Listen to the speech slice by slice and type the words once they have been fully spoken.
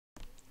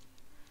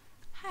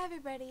Hi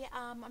everybody,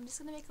 I'm just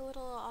gonna make a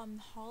little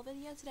haul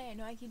video today. I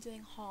know I keep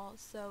doing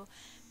hauls, so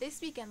this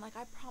weekend, like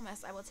I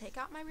promised, I will take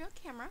out my real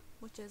camera,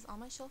 which is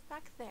on my shelf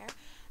back there,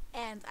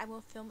 and I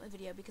will film a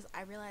video because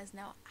I realize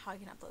now how I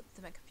can upload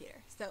to my computer,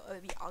 so it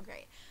would be all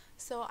great.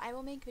 So I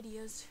will make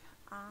videos,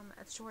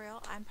 a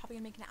tutorial. I'm probably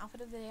gonna make an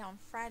outfit of the day on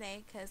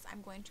Friday because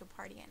I'm going to a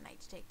party at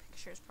night to take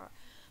pictures for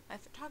my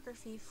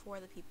photography for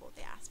the people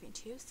they asked me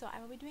to, so I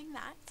will be doing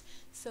that.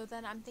 So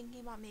then I'm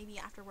thinking about maybe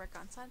after work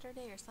on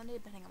Saturday or Sunday,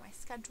 depending on my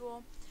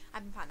schedule, I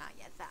haven't found out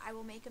yet, that I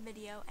will make a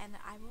video and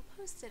I will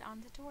post it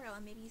on the tutorial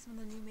and maybe some of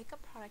the new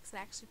makeup products that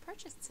I actually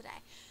purchased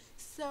today.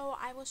 So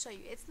I will show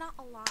you. It's not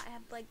a lot. I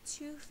have like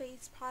two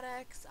face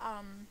products.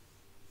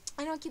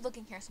 I don't keep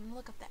looking here, so I'm gonna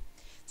look up that.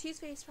 Two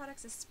face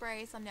products, a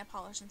spray, some nail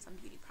polish, and some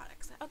beauty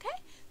products. Okay,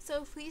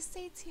 so please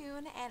stay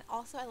tuned. And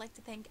also, I'd like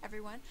to thank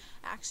everyone.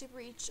 I actually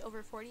reached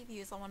over 40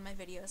 views on one of my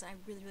videos, and I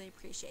really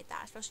appreciate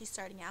that, especially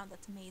starting out.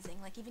 That's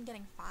amazing. Like even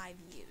getting 5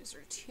 views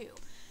or 2.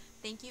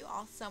 Thank you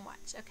all so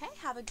much. Okay,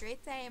 have a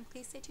great day, and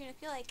please stay tuned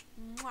if you like.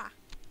 Mwah.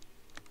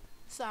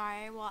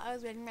 Sorry, while I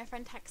was waiting, my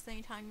friend texted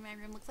me telling me my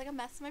room looks like a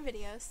mess in my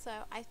videos,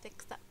 so I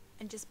fixed up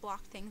and just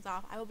blocked things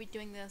off. I will be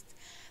doing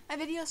my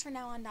videos from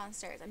now on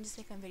downstairs. I'm just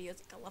making videos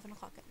like 11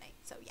 o'clock at night,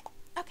 so yeah.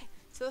 Okay,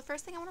 so the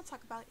first thing I want to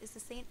talk about is the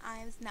St.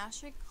 Ives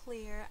Naturally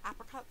Clear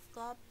Apricot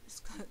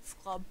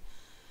Scrub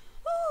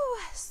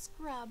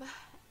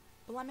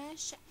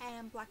Blemish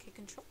and Blackhead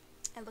Control.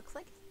 It looks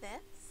like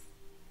this.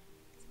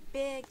 It's a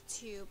big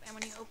tube, and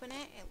when you open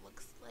it, it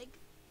looks like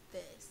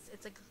this.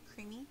 It's like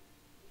creamy.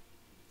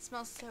 It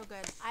smells so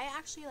good. I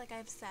actually, like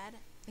I've said,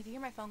 if you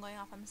hear my phone going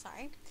off, I'm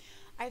sorry.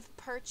 I've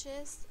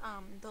purchased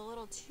the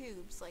little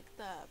tubes, like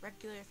the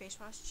regular face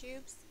wash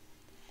tubes,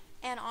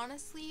 and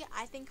honestly,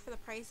 I think for the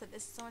price that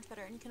this is so much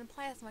better, and you can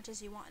apply as much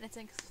as you want, and it's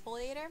an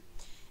exfoliator,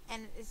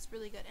 and it's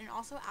really good. And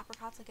also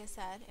apricots, like I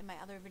said in my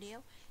other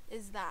video,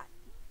 is that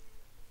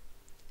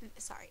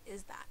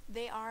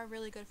they are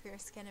really good for your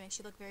skin. It makes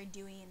you look very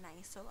dewy and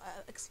nice, so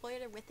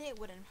exfoliator with it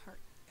wouldn't hurt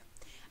you.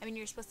 I mean,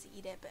 you're supposed to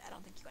eat it, but I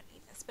don't think you want to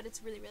eat this, but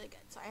it's really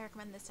good, so I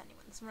recommend this to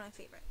anyone. This is one of my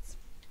favorites.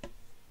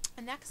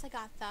 And next I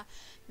got the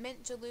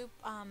Mint Jaloop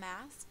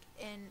mask,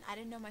 and I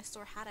didn't know my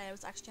store had it. I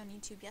was actually on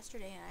YouTube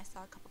yesterday and I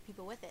saw a couple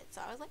people with it,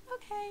 so I was like,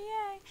 okay,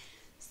 yay.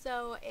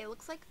 So it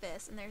looks like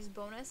this, and there's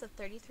bonus of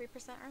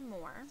 33% or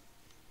more.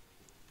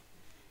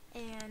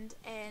 And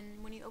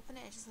when you open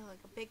it, it's just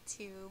like a big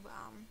tube.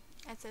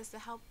 It says to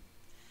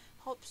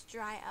helps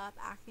dry up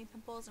acne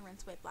pimples and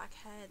rinse away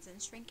blackheads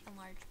and shrink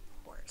enlarged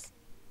pores.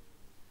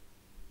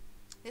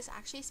 This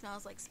actually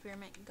smells like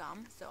spearmint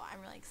gum, so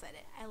I'm really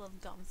excited. I love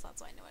gum, so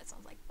that's why I know what it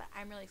smells like, but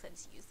I'm really excited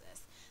to use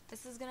this.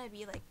 This is going to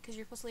be like, because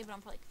you're supposed to leave it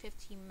on for like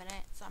 15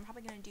 minutes, so I'm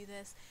probably going to do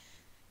this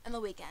in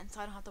the weekend, so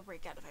I don't have to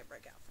break out if I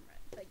break out from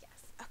it, but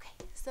yes. Okay,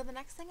 so the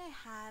next thing I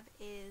have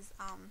is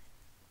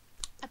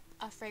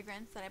a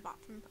fragrance that I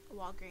bought from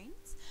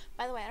Walgreens.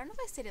 By the way, I don't know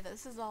if I stated that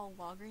this is all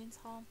Walgreens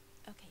haul.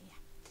 Okay, yeah.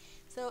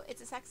 So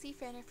it's a sexy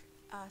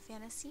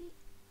fantasy,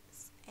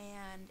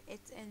 and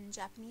it's in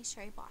Japanese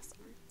cherry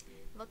blossom.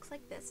 It looks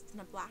like this. It's in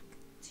a black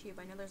tube.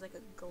 I know there's like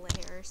a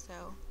glare,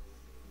 so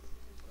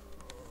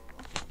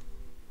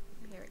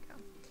here we go.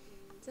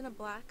 It's in a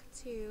black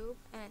tube,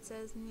 and it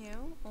says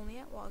new, only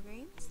at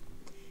Walgreens.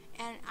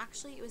 And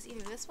actually, it was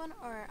either this one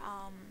or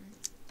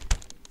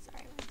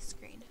sorry, my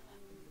screen.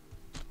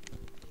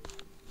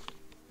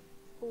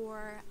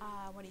 Or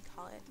what do you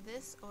call it?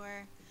 This,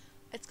 or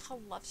it's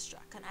called Love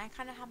Struck, and I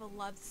kind of have a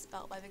love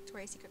spell by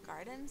Victoria's Secret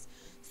Gardens,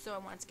 so I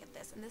wanted to get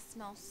this, and this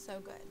smells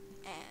so good,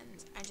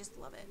 and I just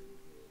love it.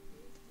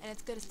 And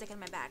it's good to stick in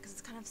my bag because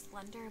it's kind of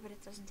slender, but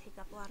it doesn't take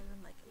up a lot of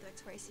room like the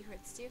Victoria's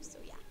Secrets do, so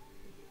yeah.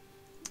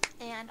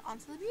 And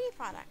onto the beauty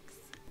products.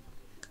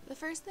 The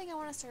first thing I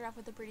want to start off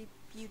with the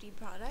beauty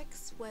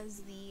products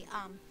was the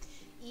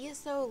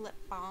ESO lip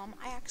balm.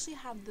 I actually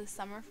have the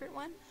summer fruit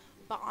one,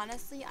 but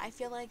honestly, I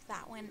feel like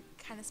that one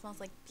kind of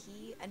smells like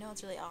pee. I know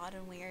it's really odd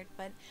and weird,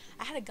 but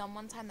I had a gum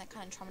one time that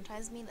kind of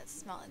traumatized me that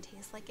smelled and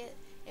tastes like it.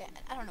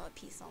 I don't know what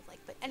pee smells like,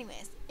 but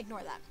anyways,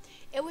 ignore that.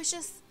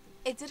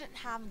 It didn't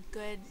have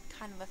good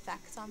kind of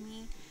effects on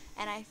me,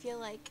 and I feel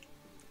like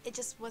it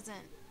just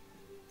wasn't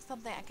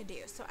something I could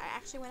do. So I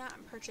actually went out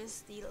and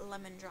purchased the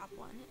lemon drop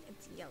one.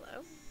 It's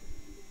yellow,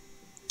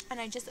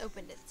 and I just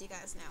opened it so you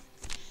guys know.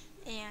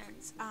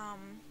 And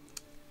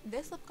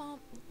this lip balm,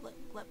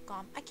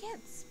 I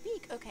can't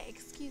speak. Okay,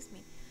 excuse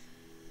me.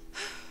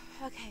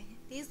 Okay,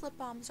 these lip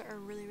balms are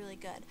really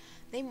good.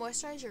 They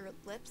moisturize your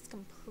lips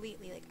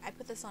completely. Like I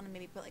put this on and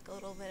maybe put like a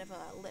little bit of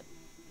a lip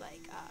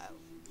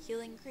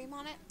healing cream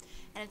on it,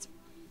 and it's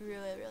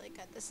really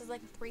good. This is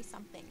like 3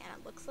 something, and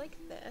it looks like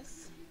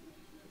this.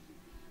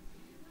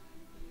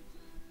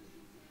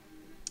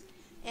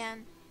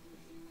 And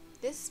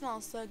this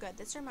smells so good.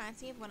 This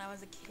reminds me of when I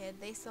was a kid.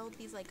 They sold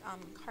these like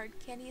card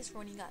candies for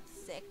when you got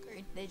sick, or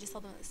they just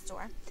sold them at the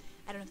store.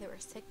 I don't know if they were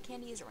sick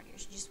candies or when you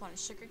just wanted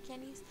sugar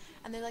candies,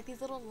 and they're like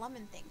these little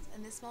lemon things,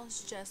 and this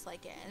smells just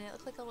like it, and it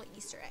looked like a little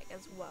Easter egg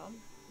as well.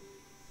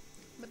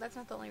 But that's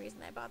not the only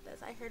reason I bought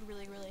this. I heard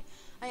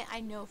I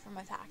know from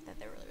a fact that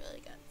they're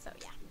really good. So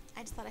yeah,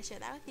 I just thought thought I'd share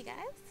that with you guys.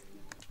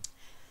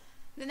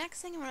 The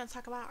next thing I'm going to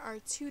talk about are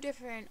two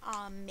different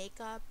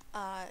makeup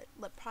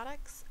lip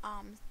products.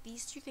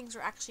 These two things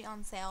are actually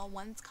on sale.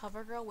 One's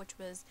CoverGirl, which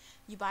was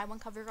you buy one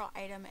CoverGirl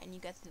item and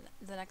you get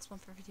the next one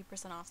for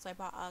 50% off. So I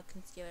bought a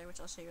concealer, which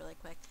I'll show you really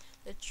quick.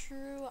 The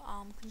True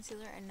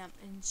Concealer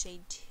in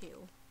shade 2.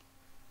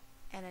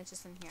 And it's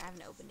just in here. I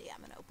haven't opened it yet.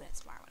 I'm going to open it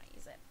tomorrow when I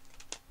use it.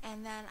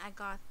 And then I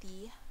got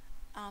the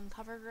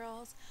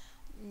CoverGirl's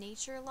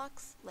Nature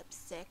Luxe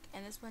lipstick.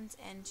 And this one's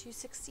in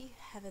 260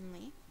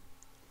 Heavenly.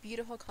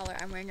 Beautiful color.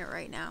 I'm wearing it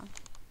right now.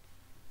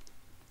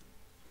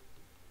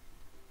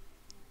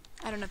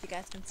 I don't know if you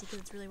guys can see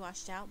because it's really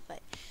washed out, but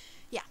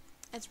yeah,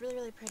 it's really,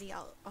 really pretty.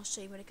 I'll show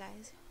you what it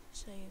guys.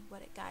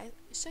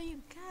 Show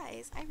you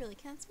guys. I really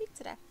can't speak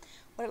today.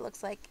 What it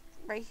looks like.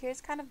 Right here is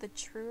kind of the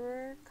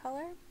truer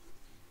color,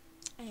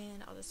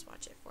 and I'll just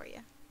swatch it for you.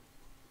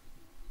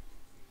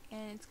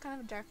 And it's kind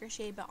of a darker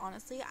shade, but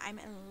honestly, I'm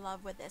in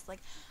love with this.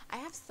 Like, I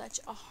have such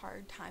a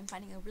hard time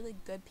finding a really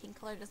good pink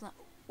color. It doesn't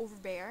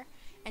overbear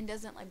and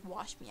doesn't like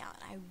wash me out,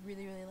 and I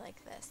really, really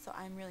like this, so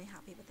I'm really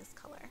happy with this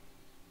color.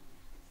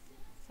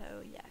 So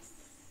yes,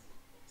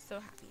 so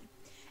happy.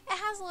 It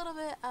has a little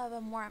bit of a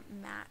more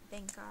matte,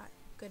 thank God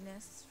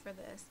goodness for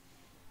this,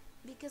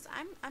 because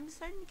I'm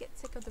starting to get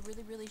sick of the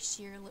really, really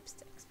sheer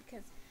lipsticks,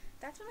 because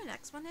that's what my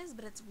next one is,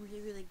 but it's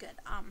really, really good.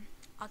 I'll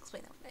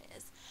explain what it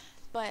is.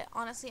 But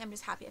honestly, I'm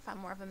just happy I found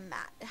more of a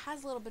matte. It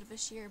has a little bit of a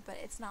sheer, but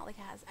it's not like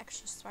it has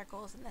extra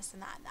sparkles and this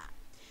and that and that.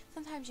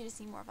 Sometimes you just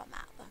need more of a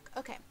matte look.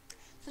 Okay,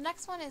 so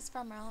next one is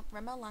from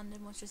Rimmel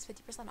London, which is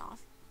 50%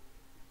 off.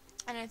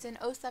 And it's in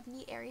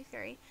 070 Airy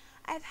Fairy.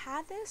 I've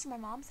had this, my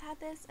mom's had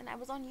this, and I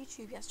was on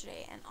YouTube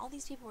yesterday, and all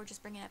these people were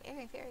just bringing up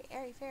Airy Fairy,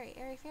 Airy Fairy,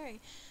 Airy Fairy.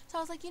 So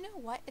I was like, you know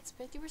what? It's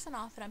 50%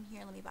 off, and I'm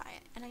here, let me buy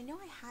it. And I know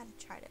I had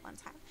tried it one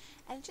time,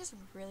 and it's just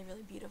really,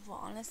 really beautiful.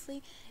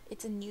 Honestly,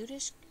 it's a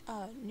nudish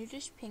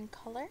pink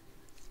color,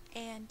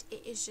 and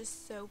it is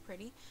just so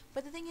pretty.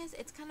 But the thing is,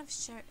 it's kind of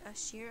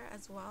sheer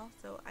as well,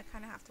 so I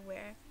kind of have to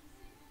wear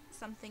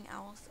something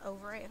else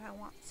over it if I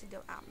want to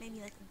go out,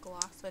 maybe like a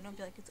gloss, so I don't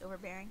feel like it's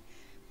overbearing.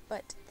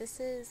 But this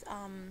is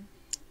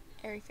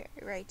Airy Fairy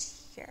right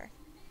here,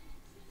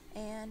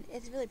 and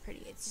it's really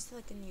pretty. It's just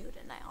like a nude,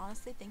 and I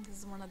honestly think this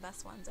is one of the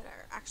best ones that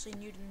are actually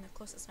nude and the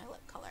closest to my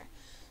lip color.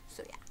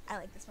 So yeah, I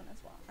like this one as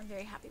well. I'm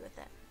very happy with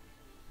it.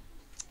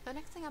 The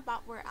next thing I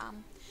bought were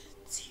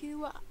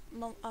two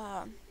not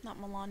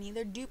Milani,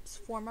 they're dupes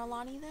for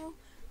Milani though.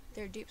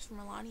 They're dupes for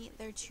Milani.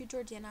 They're two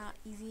Jordana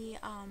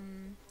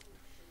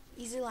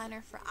Easy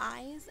Liner for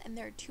eyes, and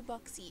they're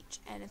 $2 each,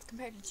 and it's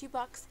compared to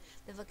 $2.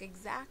 They look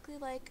exactly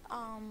like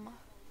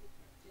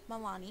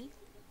Milani,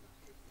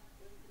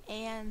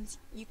 and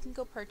you can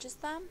go purchase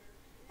them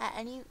at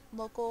any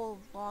local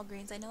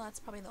Walgreens. I know that's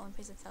probably the only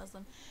place that sells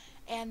them,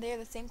 and they're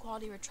the same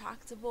quality,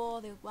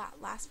 retractable. They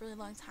last a really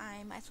long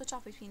time. I switch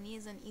off between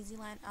these and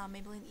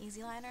Maybelline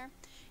Easy Liner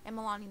and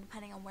Milani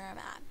depending on where I'm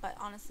at, but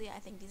honestly I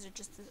think these are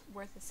just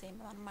worth the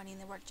same amount of money, and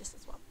they work just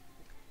as well.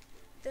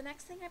 The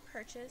next thing I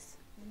purchased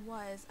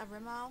was a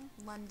Rimmel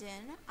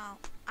London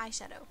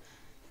eyeshadow.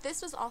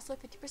 This was also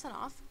 50%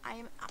 off. I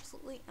am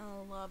absolutely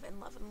in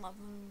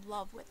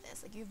love with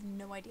this. Like, you have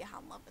no idea how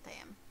in love with I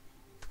am.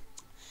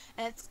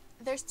 And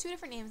there's two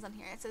different names on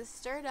here. It says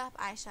Stirred Up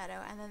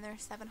Eyeshadow, and then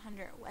there's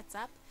 700 What's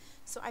Up.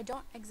 So I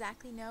don't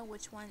exactly know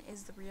which one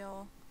is the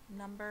real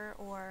number,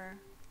 or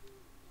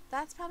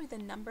that's probably the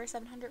number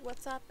 700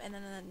 What's Up, and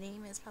then the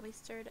name is probably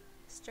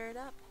Stirred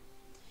Up.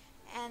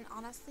 And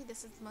honestly,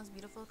 this is the most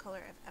beautiful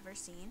color I've ever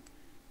seen.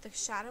 The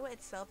shadow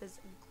itself is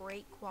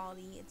great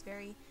quality. It's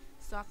very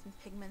soft and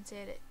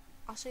pigmented.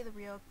 I'll show you the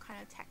real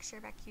kind of texture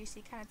back here. You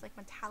see kind of it's like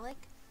metallic,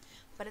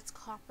 but it's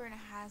copper, and it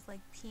has like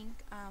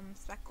pink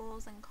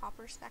speckles and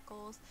copper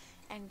speckles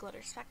and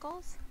glitter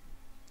speckles.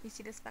 You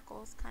see the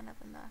speckles kind of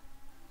in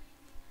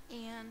the,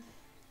 and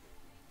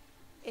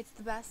it's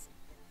the best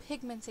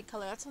pigmented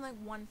color. That's only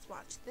one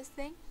swatch. This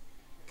thing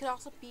could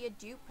also be a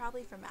dupe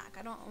probably for MAC.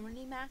 I don't own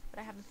any MAC, but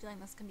I have a feeling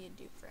this can be a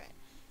dupe for it.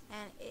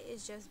 And it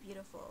is just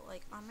beautiful.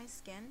 Like, on my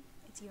skin,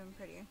 it's even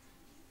prettier.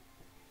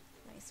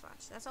 Nice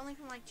swatch. That's only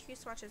from like 2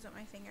 swatches with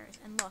my fingers.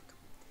 And look,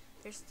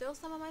 there's still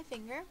some on my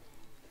finger,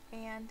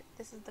 and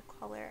this is the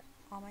color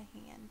on my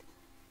hand.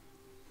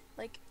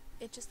 Like,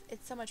 it's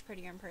so much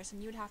prettier in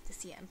person. You would have to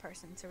see it in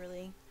person to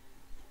really,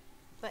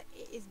 but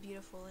it is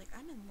beautiful. Like,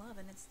 I'm in love,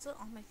 and it's still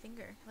on my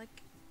finger.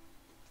 Like,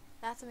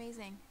 that's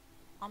amazing.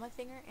 On my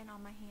finger and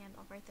on my hand,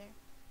 all right there.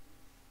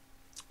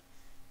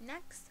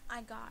 Next,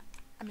 I'm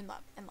in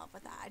love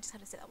with that. I just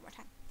had to say that one more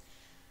time.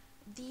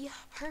 The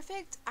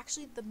perfect,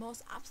 actually the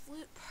most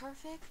absolute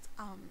perfect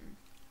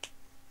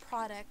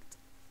product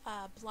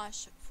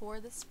blush for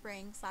the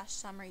spring /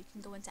 summer. You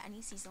can go into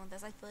any season with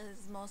this. I feel like this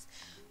is the most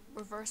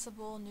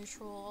reversible,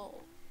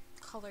 neutral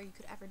color you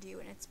could ever do,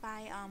 and it's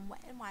by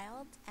Wet n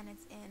Wild, and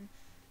it's in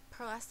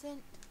pearlescent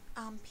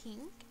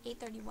pink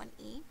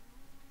 831E.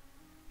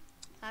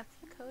 That's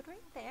the code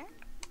right there.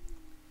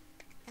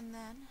 And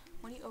then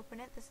when you open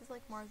it, this is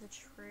like more of the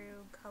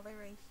true color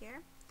right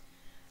here.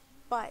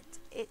 but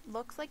it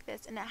looks like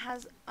this, and it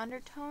has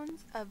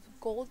undertones of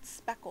gold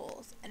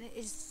speckles, and it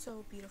is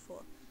so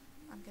beautiful.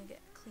 I'm gonna get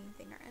a clean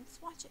finger and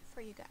swatch it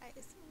for you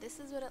guys. This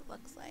is what it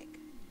looks like.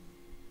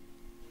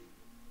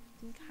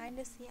 You can kind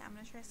of see. I'm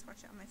gonna try to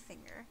swatch it on my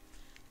finger.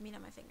 I mean,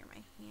 on my finger,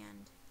 my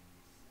hand.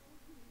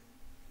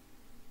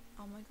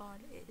 Oh my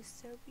god, it is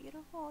so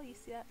beautiful. You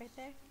see that right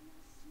there?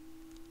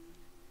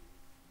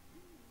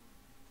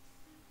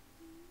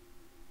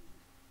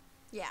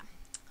 Yeah,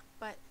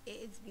 but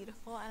it is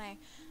beautiful, and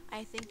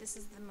I think this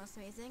is the most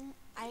amazing.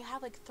 I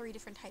have like 3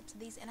 different types of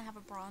these, and I have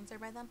a bronzer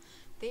by them.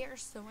 They are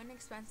so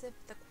inexpensive.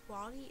 The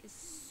quality is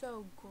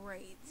so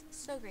great,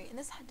 so great. And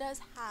this does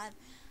have,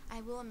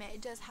 I will admit,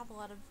 it does have a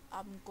lot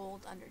of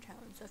gold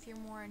undertones. So if you're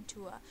more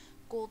into a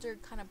golder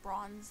kind of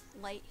bronze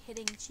light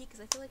hitting cheek,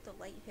 because I feel like the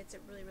light hits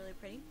it really, really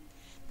pretty,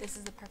 this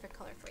is the perfect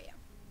color for you.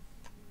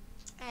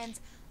 And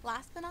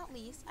last but not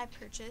least, I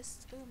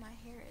purchased, ooh, my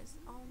hair is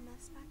all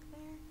messed back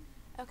there.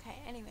 Okay,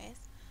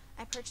 anyways,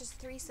 I purchased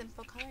 3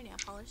 simple color nail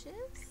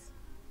polishes.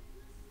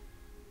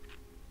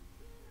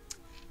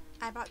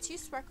 I bought 2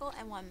 sparkle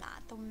and 1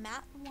 matte. The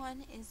matte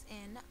one is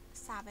in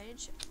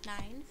Savage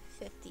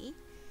 950,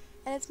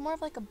 and it's more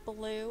of like a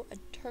blue, a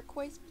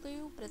turquoise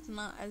blue, but it's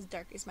not as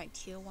dark as my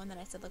teal one that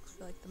I said looks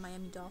like the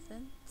Miami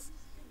Dolphins.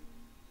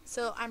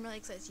 So I'm really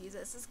excited to use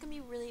this. This is going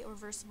to be really a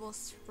reversible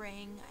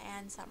spring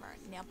and summer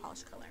nail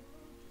polish color.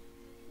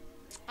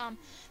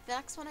 The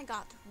next one I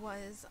got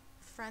was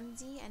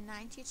Frenzy and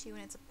 922,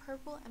 and it's a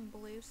purple and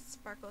blue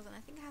sparkles, and I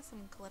think it has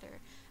some glitter.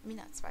 I mean,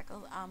 not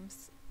sparkles,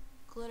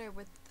 glitter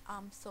with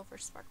silver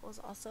sparkles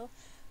also.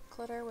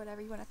 Glitter,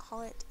 whatever you want to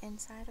call it,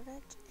 inside of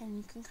it, and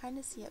you can kind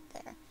of see it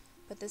there.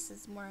 But this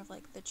is more of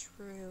like the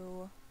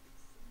true,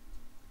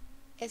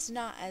 it's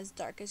not as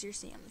dark as you're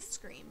seeing on the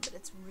screen, but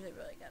it's really,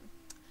 really good.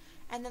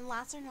 And then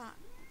last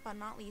but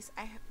not least,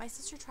 my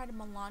sister tried a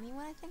Milani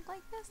one, I think,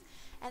 like this,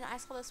 and I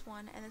saw this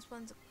one, and this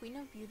one's Queen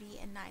of Beauty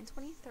in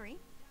 923,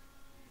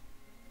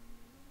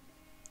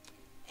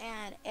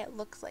 and it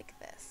looks like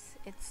this.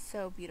 It's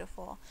so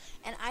beautiful,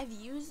 and I've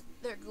used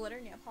their glitter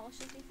nail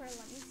polishes before.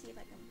 Let me see if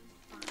I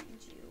can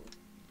find you.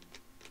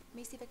 Let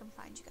me see if I can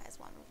find you guys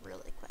one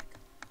really quick.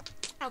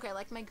 Okay,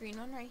 like my green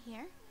one right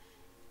here,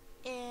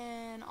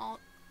 and I'll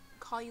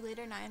call you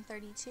later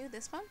 932.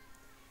 This one,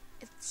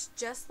 it's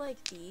just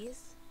like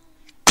these.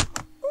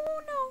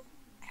 Oh no,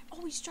 I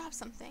always drop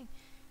something.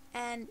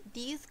 And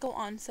these go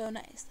on so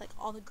nice, like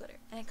all the glitter,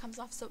 and it comes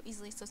off so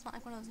easily, so it's not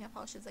like one of those nail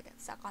polishes that get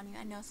stuck on you.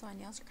 I know some of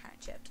my nails are kind of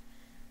chipped.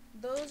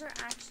 Those are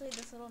actually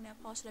this little nail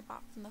polish that I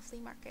bought from the flea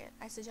market.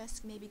 I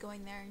suggest maybe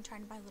going there and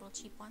trying to buy little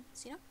cheap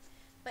ones, you know?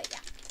 But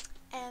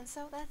yeah, and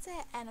so that's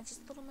it, and it's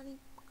just a little mini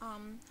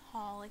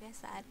haul, like I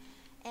said.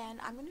 And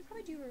I'm going to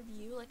probably do a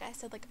review. Like I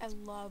said, like I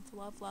love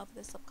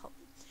this lip color.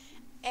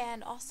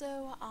 And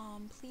also,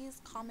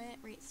 please comment,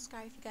 rate,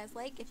 subscribe if you guys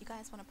like. If you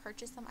guys want to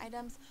purchase some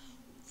items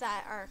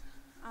that are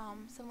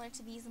similar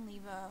to these, and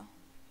leave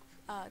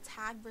a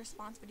tag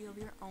response video of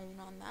your own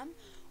on them,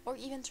 or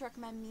even to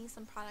recommend me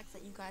some products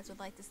that you guys would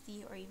like to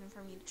see, or even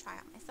for me to try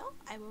out myself,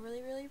 I will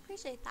really, really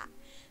appreciate that.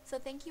 So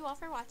thank you all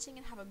for watching,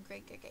 and have a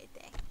great day.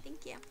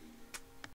 Thank you.